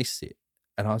my niece to see it.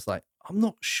 And I was like, I'm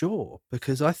not sure,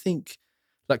 because I think,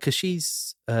 like, because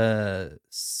she's 7,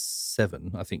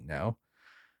 I think now.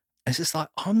 it's just like,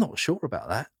 I'm not sure about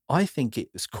that. I think it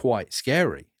was quite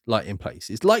scary, like in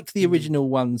places, like the original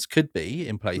ones could be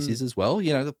in places as well.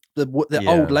 You know, the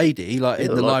old lady, like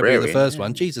in the library of the first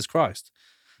one, Jesus Christ.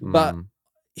 But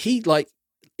he, like,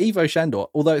 Ivo Shandor,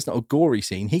 although it's not a gory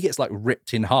scene, he gets like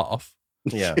ripped in half,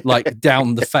 like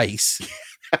down the face.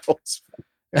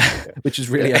 Which is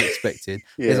really unexpected.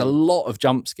 There's a lot of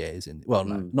jump scares in. Well,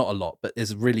 no, not a lot, but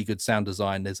there's a really good sound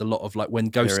design. There's a lot of, like, when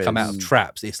ghosts come out of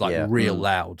traps, it's like real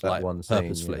loud, like one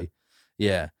purposefully.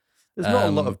 Scene, there's not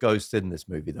a lot of ghosts in this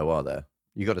movie, though, are there?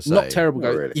 You got to say, not terrible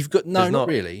ghosts. Really. You've got not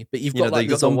really, but you've got like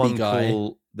the zombie guy,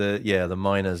 the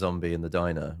minor zombie in the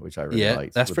diner, which I really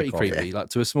liked. That's pretty creepy. Like,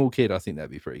 to a small kid, I think that'd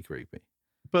be pretty creepy.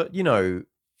 But you know,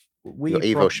 we got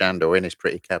Ivo Shandor in his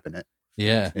pretty cabinet.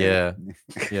 Yeah,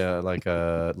 like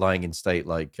lying in state,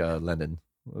 like Lenin.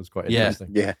 It was quite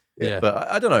interesting. Yeah.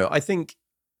 But I don't know. I think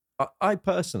I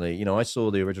personally, you know, I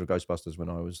saw the original Ghostbusters when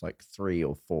I was like 3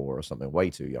 or 4 or something, way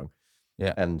too young.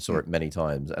 Yeah, and saw it many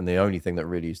times. And the only thing that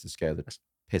really used to scare the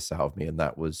piss out of me, and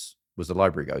that was the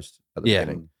library ghost at the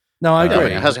beginning. No, I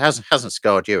agree. It hasn't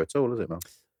scarred you at all, has it, Mum?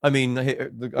 I mean,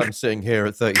 I'm sitting here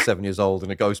at 37 years old in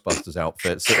a Ghostbusters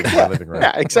outfit, sitting in my living room.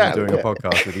 Yeah, exactly. Doing a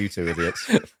podcast with you two idiots.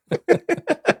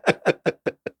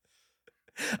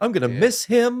 I'm going to miss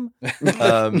him.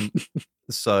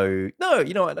 So, no,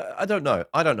 you know, I don't know.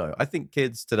 I think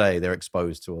kids today, they're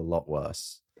exposed to a lot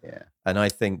worse. Yeah. And I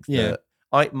think that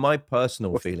my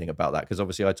personal feeling about that, because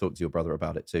obviously I talked to your brother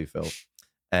about it too, Phil,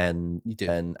 and you did,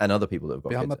 and other people that have got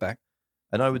behind kids. My back.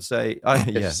 And I would say,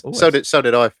 so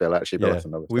did I feel, actually. But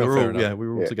we were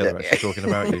all together actually talking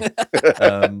about you.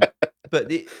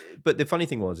 But the funny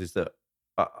thing is that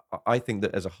I think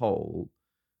that as a whole,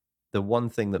 the one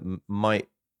thing that might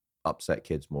upset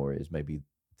kids more is maybe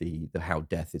the how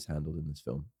death is handled in this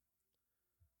film.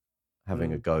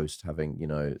 Having a ghost, having, you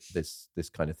know, this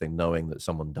kind of thing, knowing that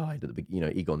someone died at the beginning, you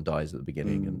know, Egon dies at the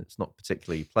beginning, and it's not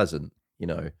particularly pleasant, you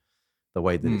know, the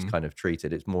way that it's kind of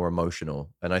treated. It's more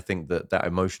emotional, and I think that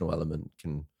emotional element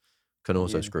can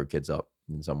also screw kids up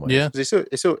in some ways. Yeah,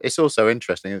 it's also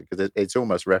interesting because it's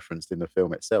almost referenced in the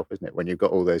film itself, isn't it? When you've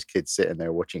got all those kids sitting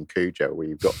there watching Cujo, where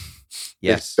you've got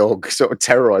this dog sort of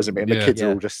terrorizing me, and the kids are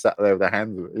all just sat there with their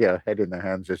hands, head in their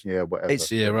hands, just whatever.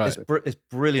 It's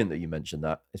brilliant that you mentioned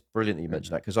that. It's brilliant that you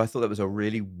mentioned that, because I thought that was a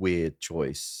really weird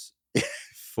choice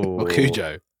for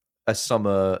Cujo, a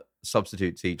summer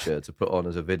substitute teacher, to put on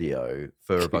as a video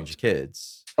for a bunch of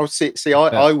kids. Oh, see,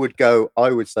 I would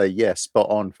say spot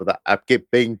on for that.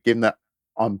 Being given that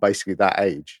I'm basically that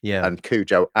age, and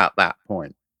Cujo at that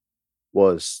point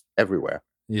was everywhere.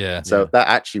 Yeah. So that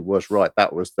actually was right.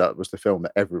 That was the film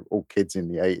that all kids in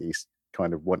the 80s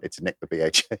kind of wanted to nick the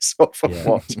VHS off and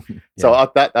watch. So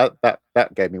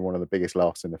that gave me one of the biggest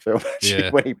laughs in the film actually,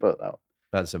 when he put that on.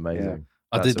 That's amazing. Yeah.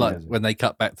 I did like when they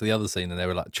cut back to the other scene and they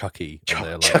were like Chucky, and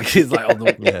they're like, it's like on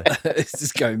the it's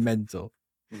just going mental.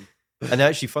 And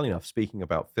actually, funny enough, speaking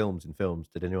about films,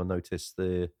 did anyone notice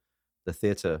the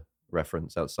theatre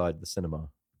reference outside the cinema?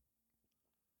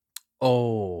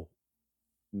 Oh,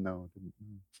 no, I didn't.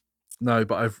 No,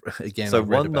 but I've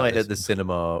one night at the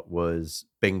cinema was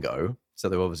bingo. So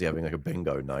they were obviously having like a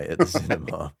bingo night at the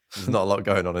cinema. There's not a lot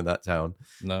going on in that town.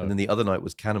 No. And then the other night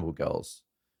was Cannibal Girls,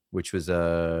 which was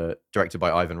directed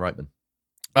by Ivan Reitman.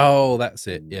 Oh, that's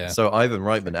it. Yeah. So Ivan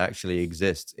Reitman actually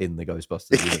exists in the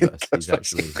Ghostbusters universe.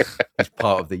 He's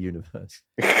part of the universe.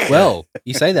 Well,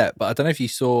 you say that, but I don't know if you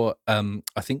saw.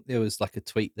 I think there was like a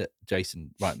tweet that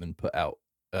Jason Reitman put out,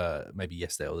 maybe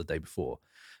yesterday or the day before.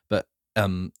 But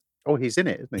he's in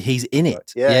it, isn't he? He's in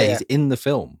it. Yeah, he's in the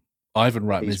film. Ivan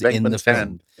Reitman is in the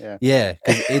film. Yeah,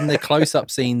 because in the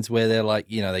close-up scenes where they're like,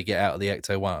 you know, they get out of the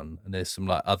Ecto-1 and there's some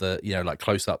like other, you know, like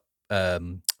close-up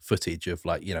footage of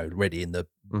like, you know, ready in the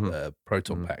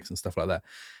proton packs and stuff like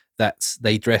that.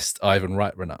 They dressed Ivan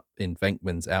Reitman up in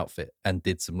Venkman's outfit and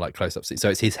did some like close-up scenes. So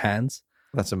it's his hands.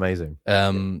 That's amazing.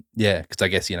 Yeah, because I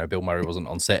guess, you know, Bill Murray wasn't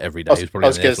on set every day. He was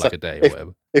probably there for like a day or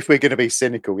whatever. If we're going to be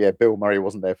cynical, Bill Murray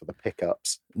wasn't there for the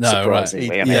pickups. No, right. He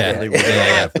wouldn't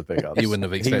have the pickups. He wouldn't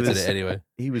have expected it anyway.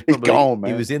 He was probably gone,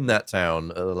 man. He was in that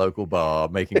town at a local bar,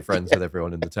 making friends with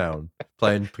everyone in the town,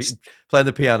 playing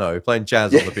the piano, playing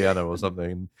jazz on the piano or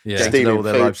something. Getting to know all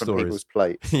their life stories.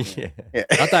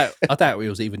 I doubt he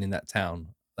was even in that town.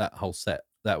 That whole set.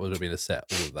 That would have been a set,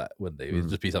 all of that, wouldn't it? It would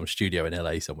just be some studio in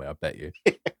LA somewhere, I bet you.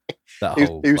 That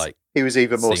whole he was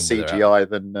even more CGI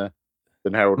than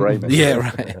Harold Ramis. Yeah,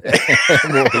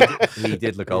 right. He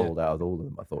did look old out of all of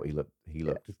them. I thought he looked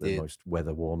the most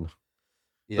weather worn.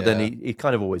 Yeah. But then he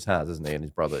kind of always has, isn't he? And his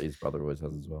brother always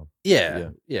has as well. Yeah.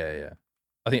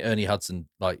 I think Ernie Hudson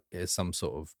took some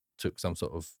sort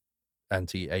of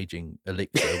anti-aging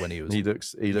elixir when he was. he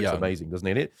looks young. amazing,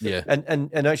 doesn't he? Yeah.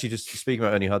 And actually, just speaking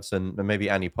about Ernie Hudson and maybe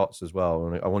Annie Potts as well.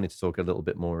 And I wanted to talk a little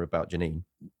bit more about Janine.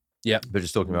 Yeah. But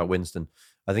just talking about Winston,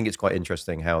 I think it's quite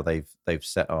interesting how they've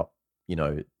set up,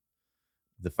 the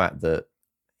fact that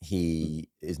he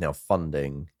is now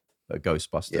funding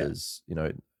Ghostbusters.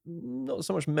 Not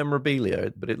so much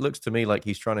memorabilia, but it looks to me like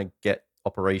he's trying to get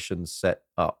operations set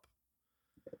up.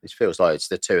 It feels like it's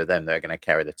the two of them that are going to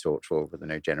carry the torch forward for the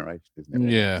new generation, isn't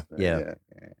it? Yeah. So, yeah.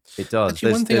 It does.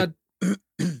 Actually, one thing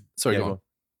sorry, go on.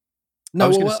 No, I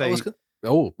was going to say.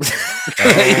 Oh,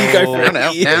 you go for it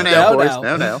now,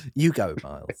 boys. Now. You go,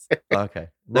 Miles. Okay.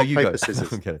 No, you paper, go.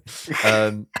 scissors. Okay.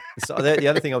 So the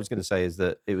other thing I was going to say is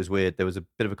that it was weird. There was a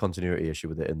bit of a continuity issue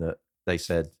with it in that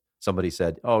somebody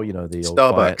said, "Oh, the old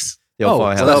Starbucks."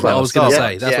 Firehouse. So that's what I was going to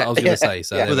say. That's what I was going to say.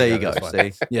 So well, there you go.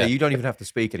 See? Yeah, you don't even have to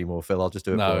speak anymore, Phil. I'll just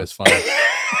do it. No, it's fine.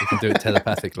 You can do it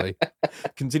telepathically.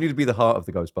 Continue to be the heart of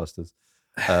the Ghostbusters.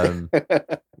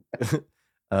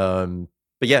 But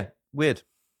yeah, weird.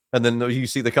 And then you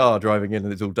see the car driving in,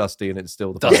 and it's all dusty, and it's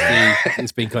still the dusty.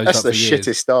 It's been closed That's up for years. That's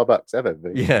the shittest Starbucks ever.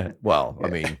 Yeah. Well, I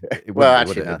mean, it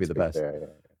would be the best.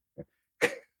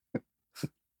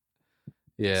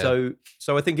 Yeah.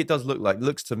 So I think it does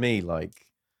looks to me like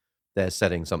they're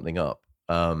setting something up.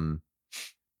 Annie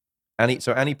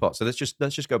Potts. So let's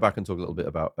just go back and talk a little bit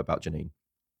about Janine.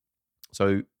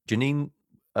 So Janine,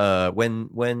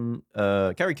 when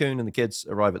Carrie Coon and the kids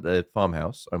arrive at the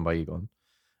farmhouse owned by Egon,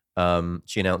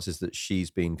 she announces that she's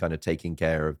been kind of taking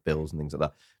care of bills and things like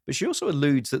that. But she also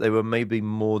alludes that they were maybe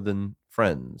more than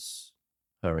friends,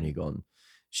 her and Egon.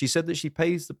 She said that she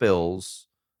pays the bills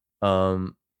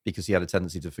because he had a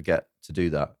tendency to forget to do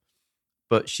that.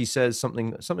 But she says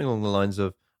something along the lines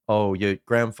of, "Oh, your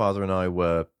grandfather and I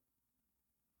were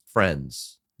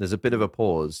friends." There's a bit of a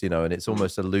pause, and it's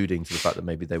almost alluding to the fact that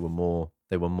maybe they were more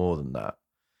than that.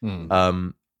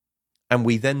 And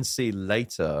we then see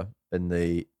later in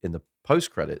the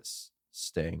post credits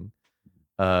sting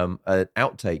an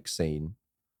outtake scene,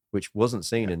 which wasn't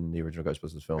seen in the original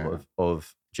Ghostbusters film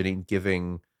of Janine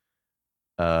giving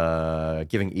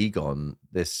Egon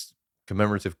this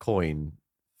commemorative coin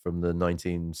from the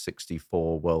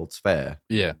 1964 World's Fair.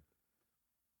 Yeah,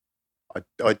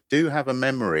 I do have a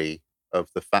memory of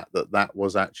the fact that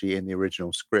was actually in the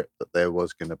original script, that there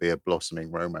was going to be a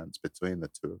blossoming romance between the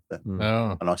two of them.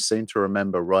 Oh. And I seem to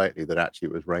remember rightly that actually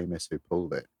it was Ramis who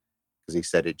pulled it, because he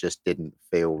said it just didn't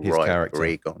feel His right character. for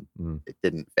Egon. It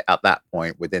didn't fit at that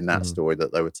point within that story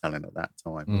that they were telling at that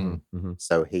time.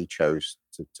 So he chose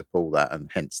to pull that, and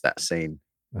hence that scene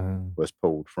was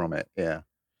pulled from it. Yeah,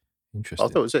 interesting. I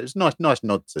thought it was a nice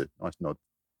nod.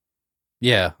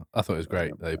 Yeah, I thought it was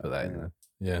great they put that in there.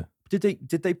 Yeah.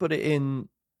 Did they put it in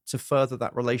to further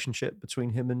that relationship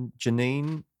between him and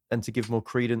Janine, and to give more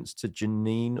credence to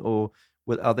Janine, or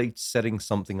are they setting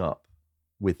something up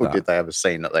with that? Or did they have a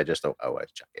scene that they just thought, "Oh,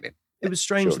 let's chuck it in"? It was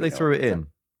strange that they threw it in.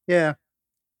 Yeah.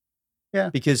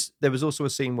 Because there was also a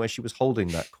scene where she was holding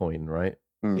that coin, right,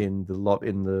 in the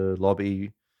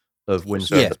lobby of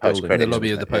Winston's building. In the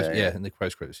lobby of the post. Yeah, in the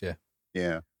post credits. Yeah.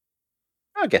 Yeah.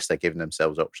 I guess they're giving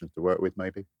themselves options to work with,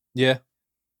 maybe. Yeah.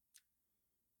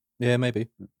 Yeah, maybe.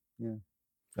 Yeah.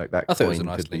 Like that I thought it was coin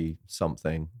a nice could be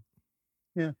something.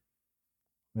 Yeah.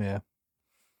 Yeah.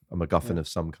 A MacGuffin of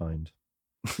some kind.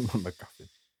 MacGuffin.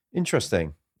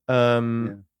 Interesting.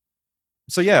 So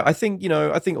yeah, I think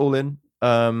all in.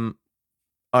 I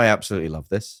absolutely love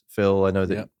this. Phil, I know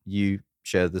that you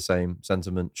share the same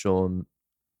sentiment. Sean,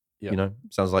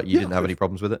 sounds like you didn't have any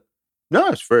problems with it. No,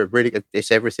 it's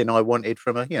it's everything I wanted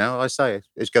from I say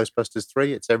it's Ghostbusters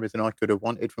 3. It's everything I could have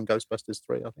wanted from Ghostbusters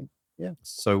 3, I think. Yeah.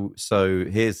 So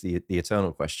here's the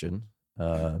eternal question.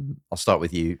 I'll start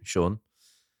with you, Sean.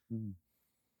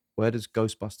 Where does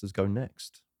Ghostbusters go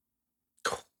next?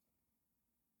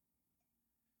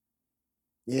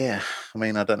 Yeah, I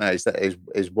mean, I don't know.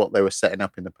 Is what they were setting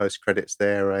up in the post credits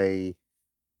there an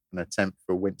attempt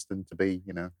for Winston to be,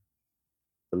 the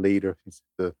leader?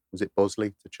 Was it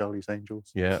Bosley to Charlie's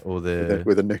Angels? Yeah, or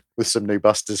with some new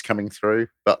Busters coming through.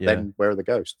 But then where are the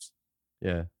ghosts?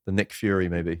 Yeah, the Nick Fury,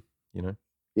 maybe. Yeah,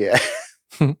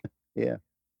 yeah.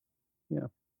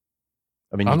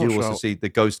 I mean, you do also see the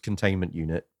ghost containment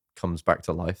unit comes back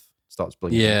to life, starts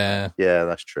blinking. Yeah,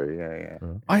 that's true. Yeah.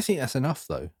 I think that's enough,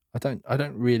 though. I don't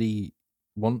really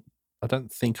want. I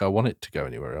don't think I want it to go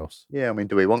anywhere else. Yeah, I mean,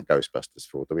 do we want Ghostbusters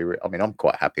 4? Do we? I mean, I'm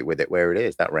quite happy with it where it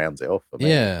is. That rounds it off for me.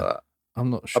 Yeah, but I'm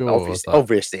not sure.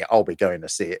 Obviously, I'll be going to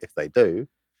see it if they do.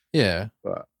 Yeah,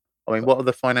 but I mean, what have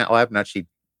the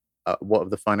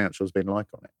financials been like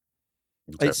on it?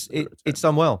 It's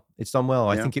done well. It's done well.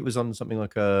 I think it was on something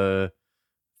like a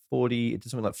it did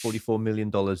something like $44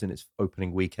 million in its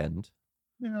opening weekend,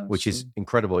 which is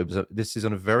incredible. This is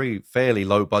on a fairly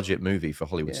low budget movie for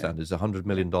Hollywood standards. $100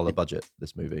 million budget.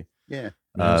 This movie. Yeah, it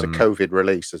was a COVID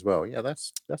release as well. Yeah,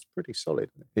 that's pretty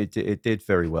solid. It did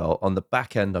very well. On the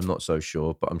back end, I'm not so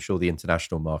sure, but I'm sure the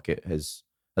international market has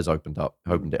opened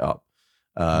it up.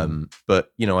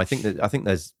 But I think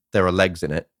there are legs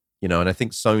in it. And I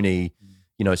think Sony,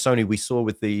 Sony we saw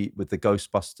with the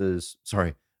Ghostbusters.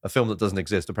 Sorry, a film that doesn't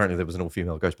exist. Apparently, there was an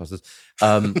all-female Ghostbusters.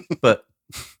 But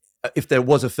if there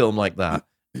was a film like that,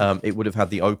 it would have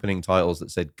had the opening titles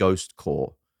that said Ghost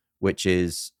Core, which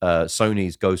is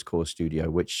Sony's Ghost Core studio,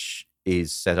 which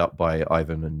is set up by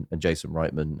Ivan and Jason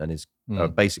Reitman, and is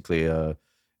basically at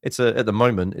the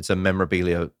moment it's a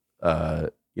memorabilia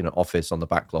office on the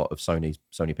backlot of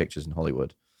Sony Pictures in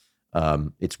Hollywood.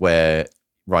 It's where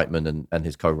Reitman and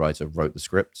his co-writer wrote the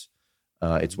script.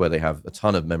 It's where they have a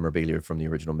ton of memorabilia from the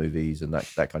original movies and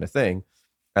that kind of thing,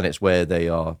 and it's where they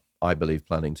are, I believe,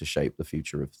 planning to shape the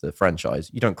future of the franchise.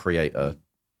 You don't create a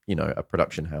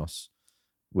production house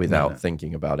without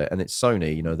thinking about it. And it's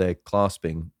Sony, they're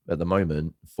clasping at the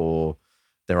moment for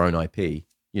their own IP,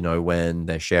 when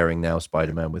they're sharing now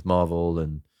Spider-Man with Marvel,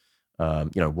 and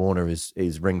Warner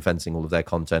is ring fencing all of their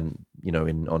content,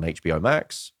 on HBO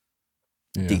Max,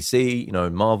 DC,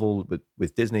 Marvel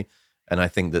with Disney. And I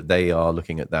think that they are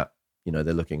looking at that,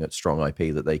 they're looking at strong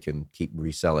IP that they can keep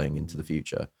reselling into the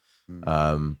future.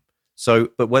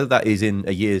 But whether that is in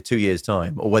a year, 2 years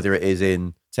time, or whether it is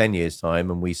in 10 years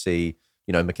time, and we see,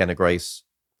 McKenna Grace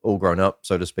all grown up,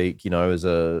 so to speak, as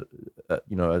a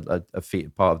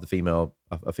part of a female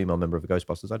member of the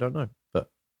Ghostbusters, I don't know, but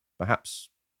perhaps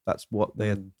that's what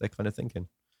they're kind of thinking.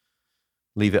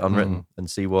 Leave it unwritten and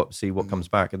see what comes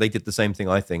back. And they did the same thing,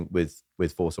 I think, with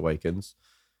Force Awakens.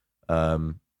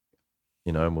 And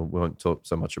we won't talk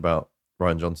so much about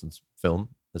Rian Johnson's film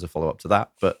as a follow up to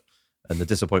that, and the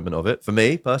disappointment of it for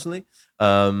me personally.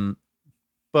 But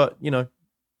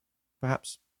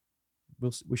perhaps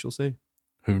we shall see.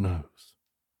 Who knows?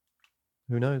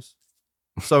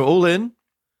 So all in,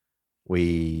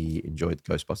 we enjoyed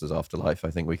Ghostbusters Afterlife.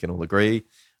 I think we can all agree.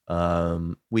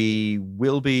 We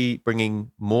will be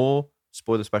bringing more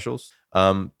spoiler specials.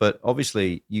 But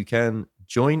obviously you can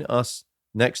join us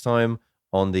next time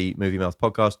on the Movie Mouth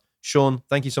podcast. Sean,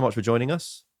 thank you so much for joining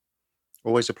us.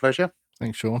 Always a pleasure.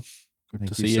 Thanks, Sean. Good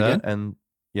to see you again. And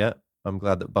I'm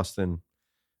glad that busting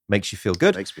makes you feel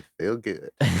good. Makes me feel good.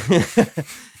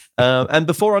 And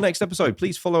before our next episode,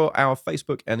 please follow our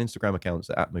Facebook and Instagram accounts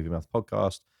at Movie Mouth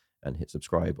Podcast and hit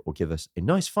subscribe or give us a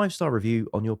nice 5-star review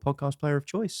on your podcast player of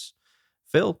choice.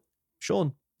 Phil,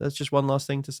 Sean, there's just one last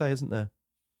thing to say, isn't there?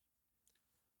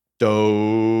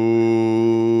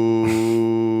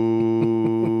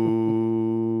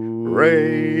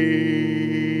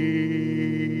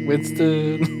 Ray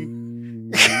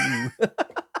Winston.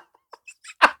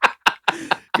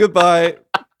 Goodbye.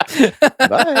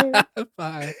 Bye.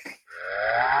 Bye.